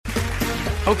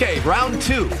Okay, round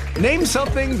two. Name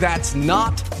something that's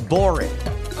not boring.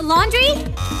 A laundry?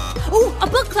 Ooh, a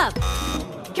book club.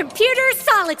 Computer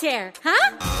solitaire,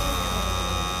 huh?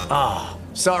 Ah,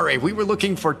 sorry, we were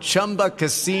looking for Chumba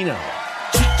Casino.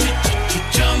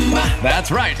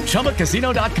 That's right,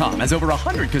 ChumbaCasino.com has over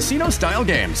 100 casino-style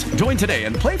games. Join today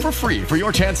and play for free for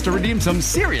your chance to redeem some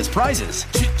serious prizes.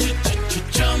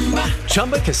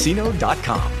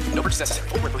 ChumbaCasino.com. No purchase necessary.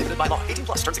 Void where prohibited by law. 18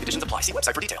 plus terms and conditions apply. See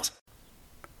website for details.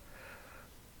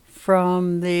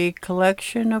 From the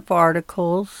collection of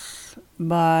articles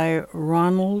by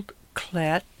Ronald,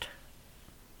 Klette,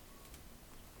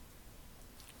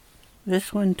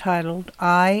 this one titled,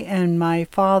 I and My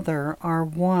Father Are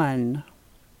One.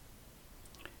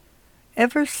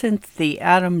 Ever since the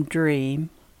atom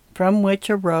dream, from which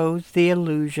arose the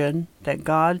illusion that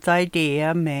God's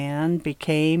idea man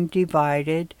became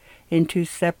divided into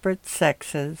separate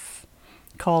sexes,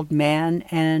 called man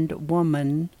and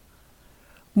woman,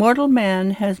 mortal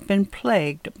man has been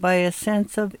plagued by a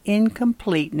sense of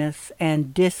incompleteness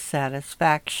and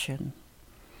dissatisfaction.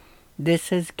 This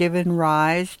has given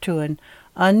rise to an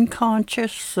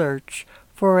unconscious search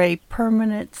for a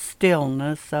permanent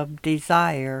stillness of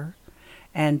desire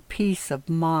and peace of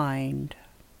mind.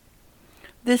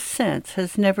 This sense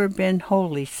has never been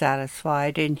wholly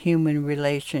satisfied in human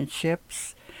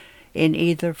relationships, in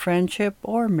either friendship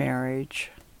or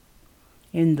marriage.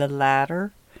 In the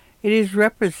latter, it is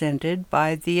represented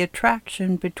by the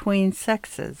attraction between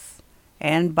sexes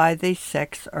and by the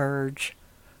sex urge,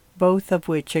 both of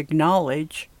which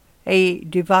acknowledge a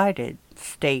divided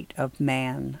state of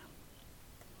man.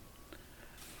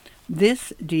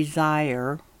 This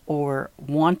desire, or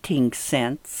wanting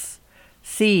sense,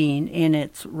 seen in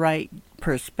its right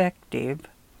perspective,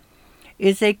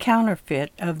 is a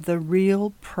counterfeit of the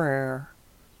real prayer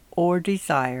or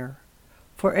desire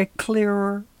for a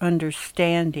clearer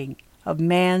understanding of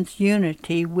man's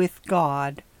unity with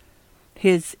God,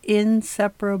 his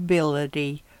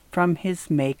inseparability from his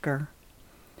Maker,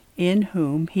 in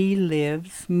whom he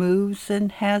lives, moves,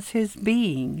 and has his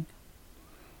being.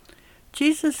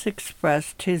 Jesus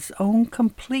expressed his own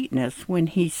completeness when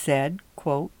he said,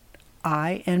 quote,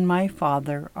 I and my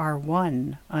Father are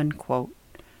one, unquote,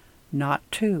 not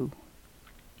two.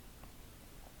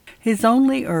 His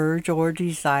only urge or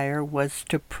desire was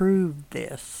to prove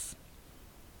this.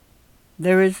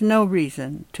 There is no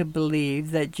reason to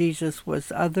believe that Jesus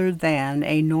was other than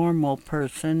a normal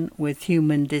person with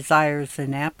human desires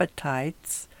and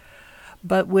appetites,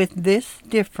 but with this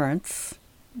difference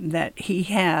that he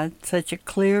had such a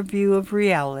clear view of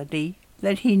reality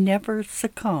that he never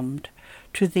succumbed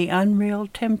to the unreal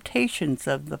temptations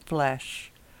of the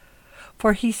flesh,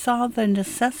 for he saw the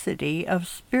necessity of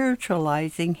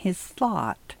spiritualizing his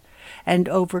thought and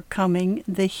overcoming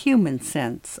the human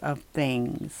sense of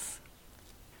things.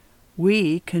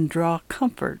 We can draw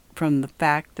comfort from the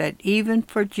fact that even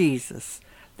for Jesus,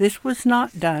 this was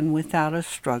not done without a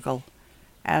struggle,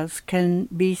 as can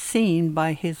be seen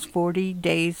by his 40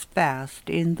 days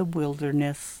fast in the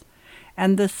wilderness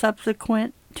and the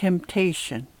subsequent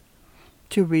temptation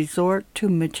to resort to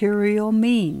material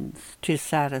means to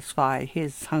satisfy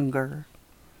his hunger.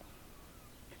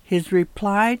 His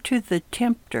reply to the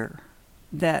tempter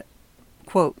that,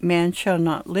 quote, man shall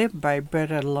not live by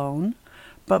bread alone,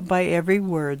 but by every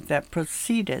word that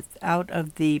proceedeth out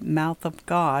of the mouth of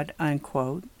God,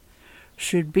 unquote,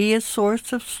 should be a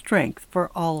source of strength for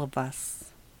all of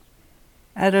us.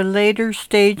 At a later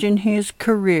stage in his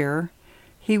career,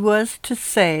 he was to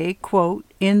say, quote,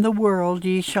 in the world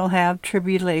ye shall have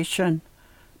tribulation,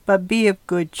 but be of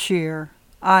good cheer.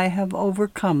 I have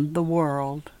overcome the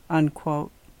world,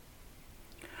 unquote.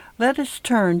 Let us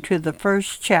turn to the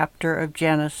first chapter of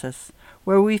Genesis,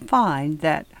 where we find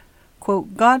that,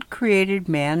 quote, God created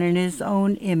man in his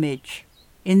own image.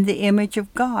 In the image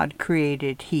of God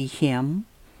created he him.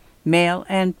 Male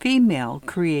and female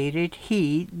created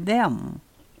he them,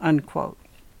 unquote.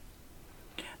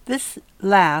 This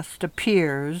last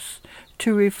appears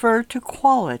to refer to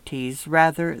qualities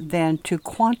rather than to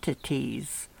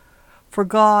quantities, for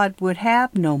God would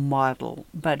have no model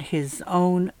but his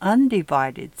own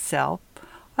undivided self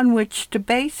on which to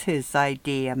base his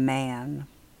idea man.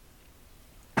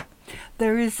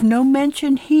 There is no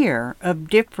mention here of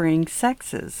differing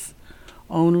sexes,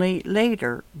 only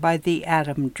later by the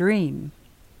Adam dream.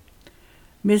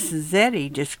 Mrs. Eddy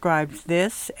describes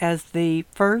this as the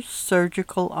first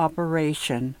surgical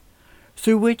operation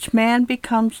through which man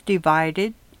becomes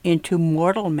divided into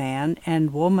mortal man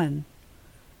and woman,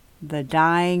 the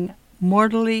dying,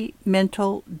 mortally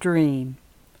mental dream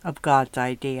of God's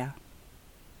idea.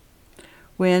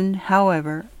 When,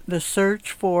 however, The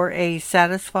search for a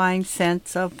satisfying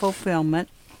sense of fulfillment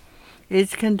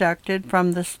is conducted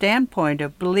from the standpoint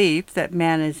of belief that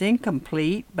man is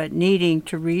incomplete but needing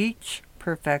to reach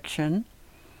perfection.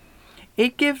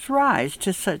 It gives rise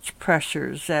to such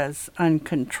pressures as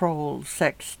uncontrolled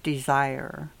sex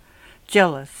desire,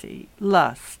 jealousy,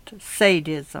 lust,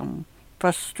 sadism,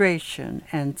 frustration,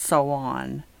 and so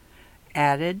on,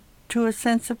 added to a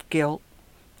sense of guilt,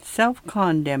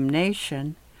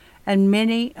 self-condemnation, and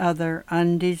many other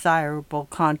undesirable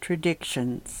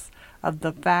contradictions of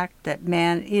the fact that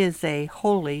man is a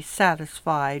wholly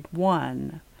satisfied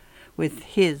one with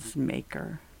his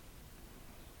Maker.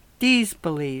 These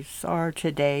beliefs are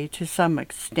today, to some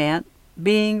extent,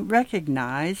 being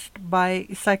recognized by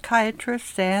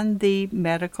psychiatrists and the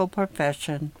medical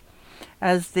profession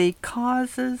as the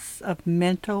causes of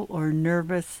mental or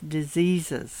nervous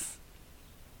diseases.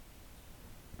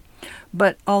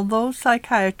 But although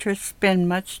psychiatrists spend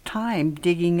much time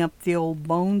digging up the old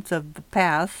bones of the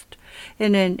past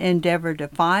in an endeavor to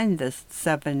find the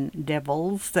 7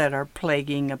 devils that are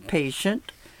plaguing a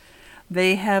patient,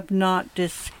 they have not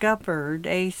discovered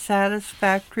a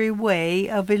satisfactory way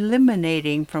of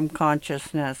eliminating from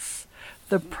consciousness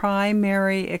the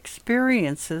primary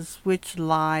experiences which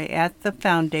lie at the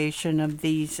foundation of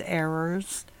these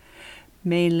errors,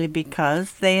 mainly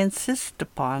because they insist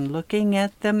upon looking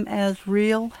at them as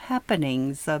real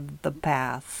happenings of the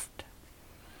past.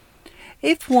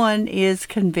 If one is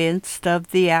convinced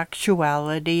of the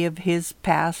actuality of his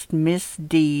past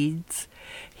misdeeds,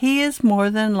 he is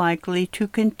more than likely to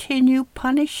continue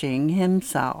punishing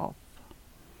himself.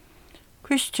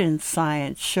 Christian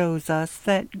Science shows us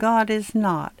that God is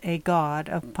not a God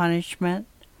of punishment,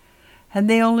 and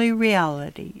the only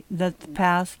reality that the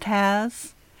past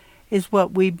has is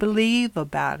what we believe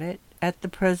about it at the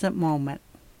present moment.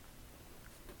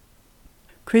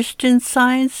 Christian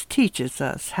Science teaches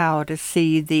us how to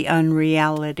see the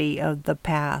unreality of the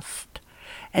past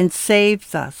and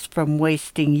saves us from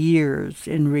wasting years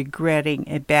in regretting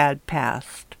a bad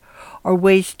past or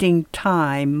wasting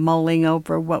time mulling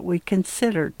over what we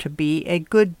consider to be a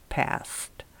good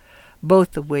past,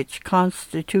 both of which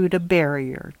constitute a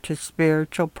barrier to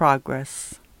spiritual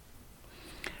progress.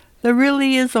 There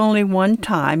really is only one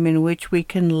time in which we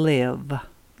can live.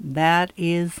 That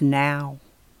is now.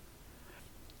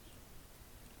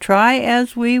 Try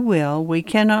as we will, we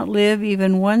cannot live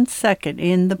even 1 second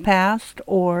in the past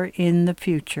or in the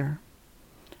future.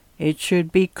 It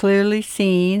should be clearly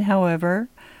seen, however,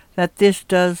 that this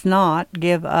does not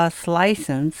give us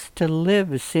license to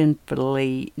live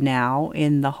sinfully now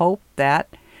in the hope that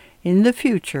in the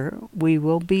future we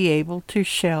will be able to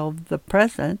shelve the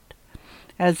present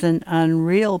as an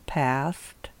unreal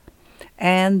past,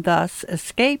 and thus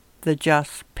escape the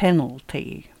just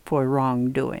penalty for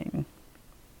wrongdoing.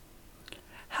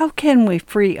 How can we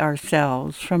free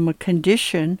ourselves from a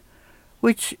condition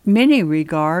which many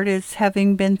regard as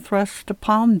having been thrust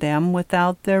upon them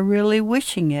without their really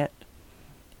wishing it,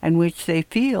 and which they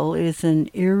feel is an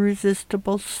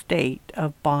irresistible state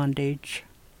of bondage?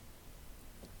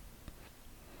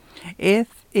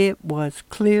 If it was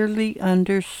clearly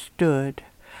understood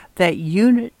that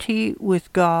unity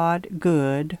with God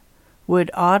good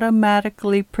would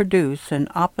automatically produce an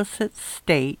opposite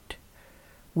state,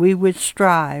 we would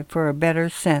strive for a better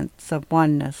sense of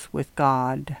oneness with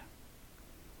God.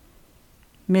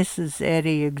 Mrs.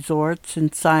 Eddy exhorts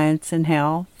in Science and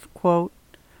Health, quote,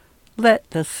 "Let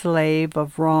the slave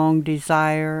of wrong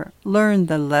desire learn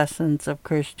the lessons of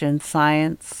Christian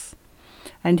Science,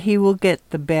 and he will get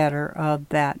the better of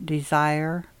that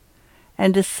desire,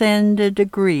 and ascend a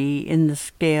degree in the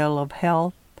scale of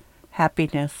health,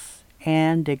 happiness,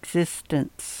 and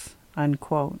existence."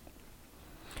 Unquote.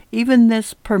 Even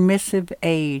this permissive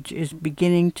age is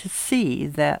beginning to see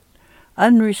that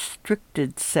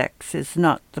unrestricted sex is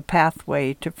not the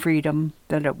pathway to freedom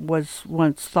that it was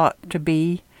once thought to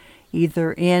be,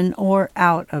 either in or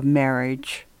out of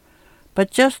marriage, but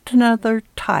just another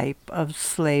type of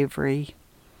slavery.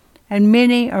 And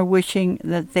many are wishing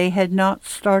that they had not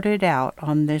started out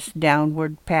on this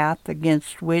downward path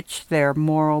against which their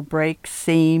moral brakes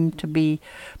seem to be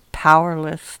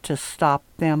powerless to stop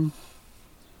them.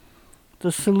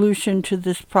 The solution to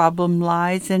this problem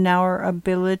lies in our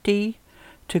ability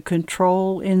to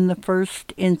control in the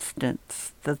first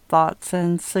instance the thoughts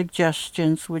and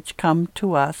suggestions which come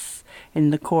to us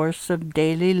in the course of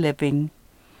daily living,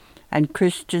 and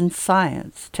Christian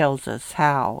Science tells us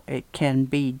how it can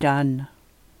be done.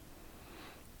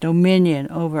 Dominion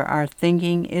over our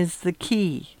thinking is the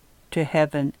key to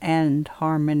heaven and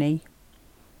harmony.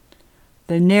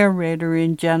 The narrator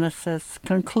in Genesis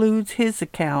concludes his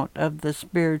account of the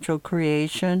spiritual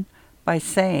creation by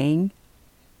saying,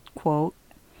 quote,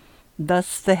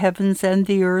 "Thus the heavens and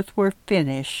the earth were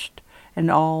finished,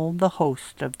 and all the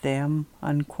host of them,"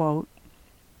 unquote.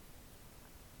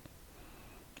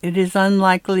 It is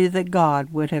unlikely that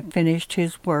God would have finished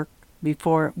his work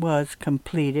before it was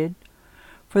completed,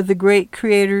 for the great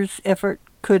Creator's effort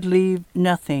could leave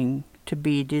nothing to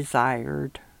be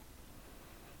desired.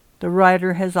 The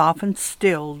writer has often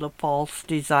stilled a false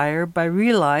desire by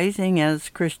realizing, as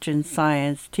Christian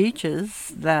Science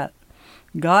teaches, that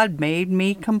God made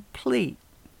me complete,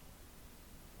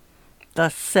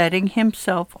 thus setting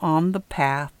himself on the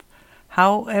path,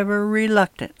 however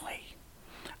reluctantly,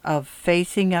 of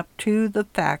facing up to the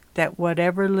fact that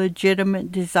whatever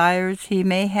legitimate desires he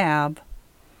may have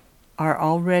are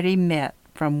already met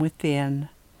from within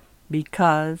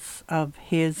because of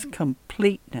his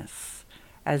completeness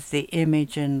as the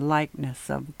image and likeness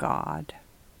of God.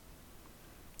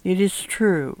 It is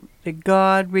true that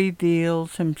God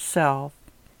reveals himself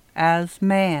as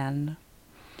man,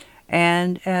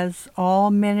 and as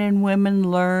all men and women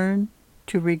learn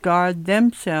to regard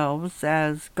themselves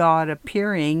as God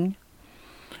appearing,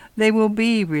 they will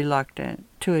be reluctant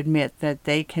to admit that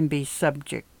they can be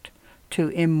subject to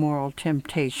immoral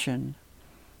temptation.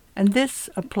 And this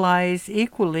applies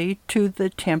equally to the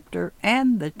tempter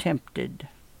and the tempted.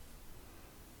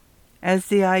 As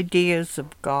the ideas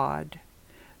of God,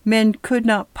 men could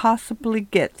not possibly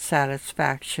get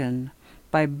satisfaction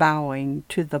by bowing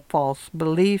to the false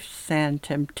beliefs and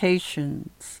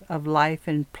temptations of life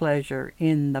and pleasure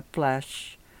in the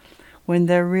flesh, when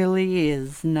there really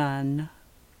is none.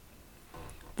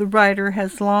 The writer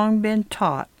has long been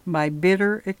taught by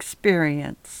bitter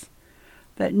experience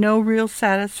that no real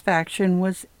satisfaction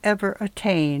was ever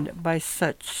attained by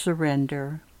such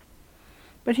surrender.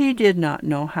 But he did not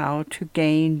know how to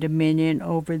gain dominion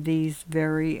over these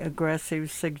very aggressive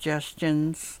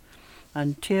suggestions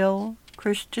until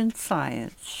Christian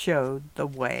Science showed the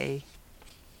way.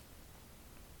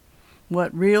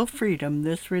 What real freedom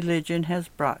this religion has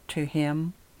brought to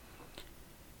him.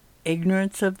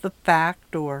 Ignorance of the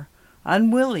fact or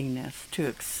unwillingness to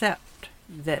accept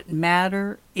that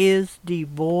matter is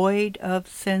devoid of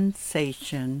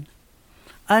sensation,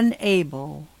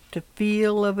 unable to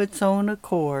feel of its own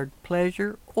accord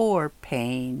pleasure or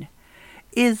pain,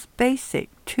 is basic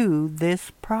to this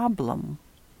problem.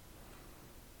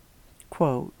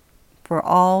 Quote, "For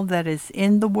all that is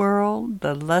in the world,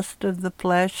 the lust of the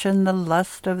flesh and the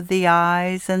lust of the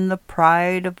eyes and the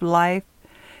pride of life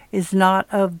is not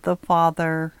of the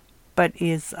Father, but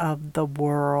is of the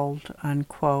world,"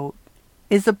 unquote,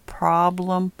 is a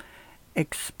problem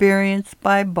experienced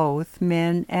by both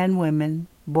men and women,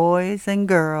 boys and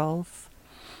girls,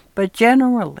 but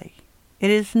generally it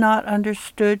is not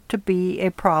understood to be a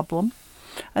problem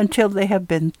until they have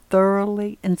been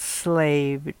thoroughly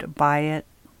enslaved by it.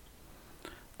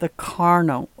 The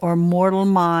carnal or mortal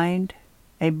mind,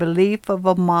 a belief of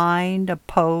a mind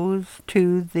opposed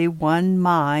to the one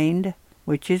mind,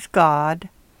 which is God,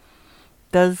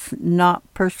 does not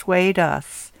persuade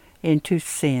us into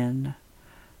sin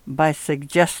by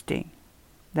suggesting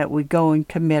that we go and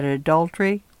commit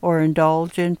adultery or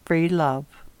indulge in free love.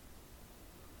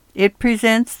 It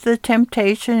presents the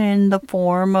temptation in the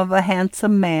form of a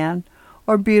handsome man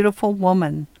or beautiful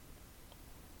woman.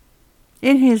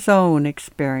 In his own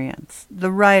experience,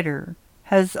 the writer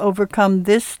has overcome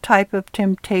this type of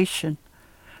temptation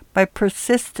by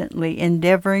persistently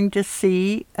endeavoring to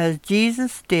see, as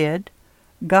Jesus did,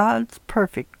 God's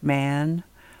perfect man,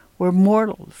 where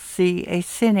mortals see a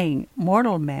sinning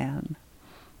mortal man,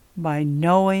 by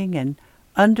knowing and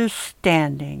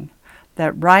understanding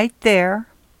that right there,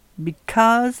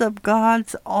 because of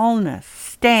God's allness,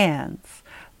 stands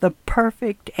the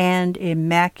perfect and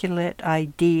immaculate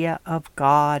idea of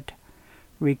God,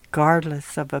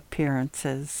 regardless of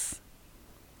appearances.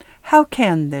 How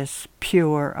can this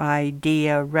pure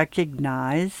idea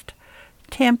recognized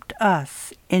tempt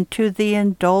us into the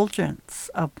indulgence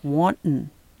of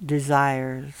wanton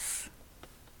desires?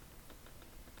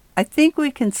 I think we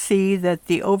can see that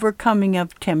the overcoming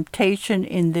of temptation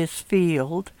in this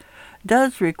field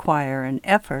does require an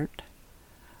effort,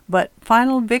 but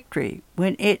final victory,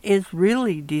 when it is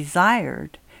really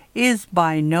desired, is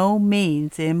by no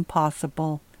means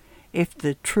impossible if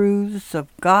the truths of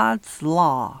God's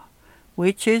law,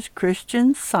 which is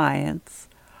Christian Science,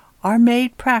 are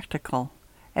made practical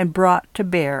and brought to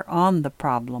bear on the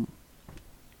problem.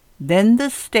 Then the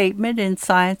statement in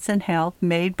Science and Health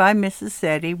made by Mrs.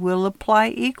 Eddy will apply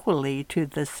equally to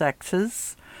the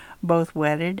sexes, both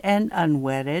wedded and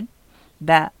unwedded,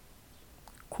 that,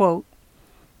 Quote,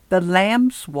 "The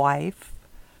Lamb's wife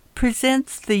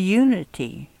presents the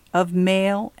unity of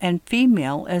male and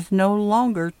female as no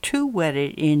longer two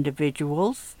wedded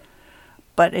individuals,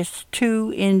 but as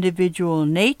two individual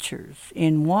natures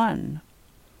in one.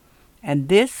 And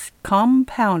this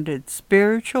compounded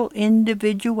spiritual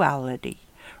individuality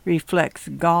reflects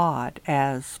God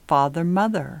as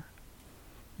Father-Mother,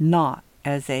 not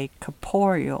as a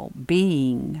corporeal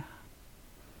being.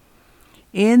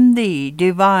 In the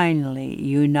divinely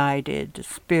united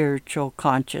spiritual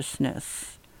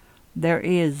consciousness, there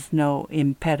is no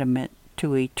impediment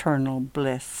to eternal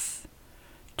bliss,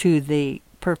 to the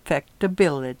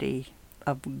perfectibility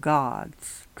of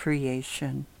God's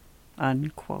creation."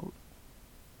 Unquote.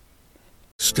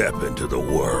 Step into the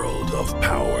world of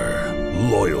power,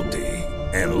 loyalty,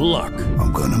 and luck.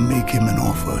 I'm gonna make him an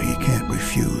offer he can't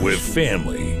refuse. With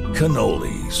family,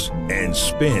 cannolis, and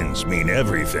spins mean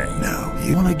everything. Now,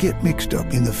 you wanna get mixed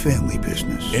up in the family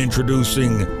business.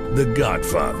 Introducing The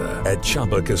Godfather at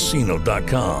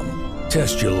ChumbaCasino.com.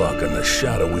 Test your luck in the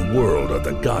shadowy world of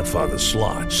The Godfather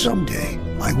slot. Someday,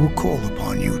 I will call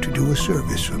upon you to do a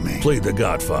service for me. Play The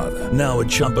Godfather now at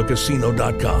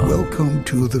ChumbaCasino.com. Welcome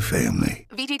to the family.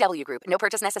 VGW Group. No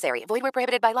purchase necessary. Void where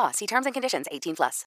prohibited by law. See terms and conditions. 18+.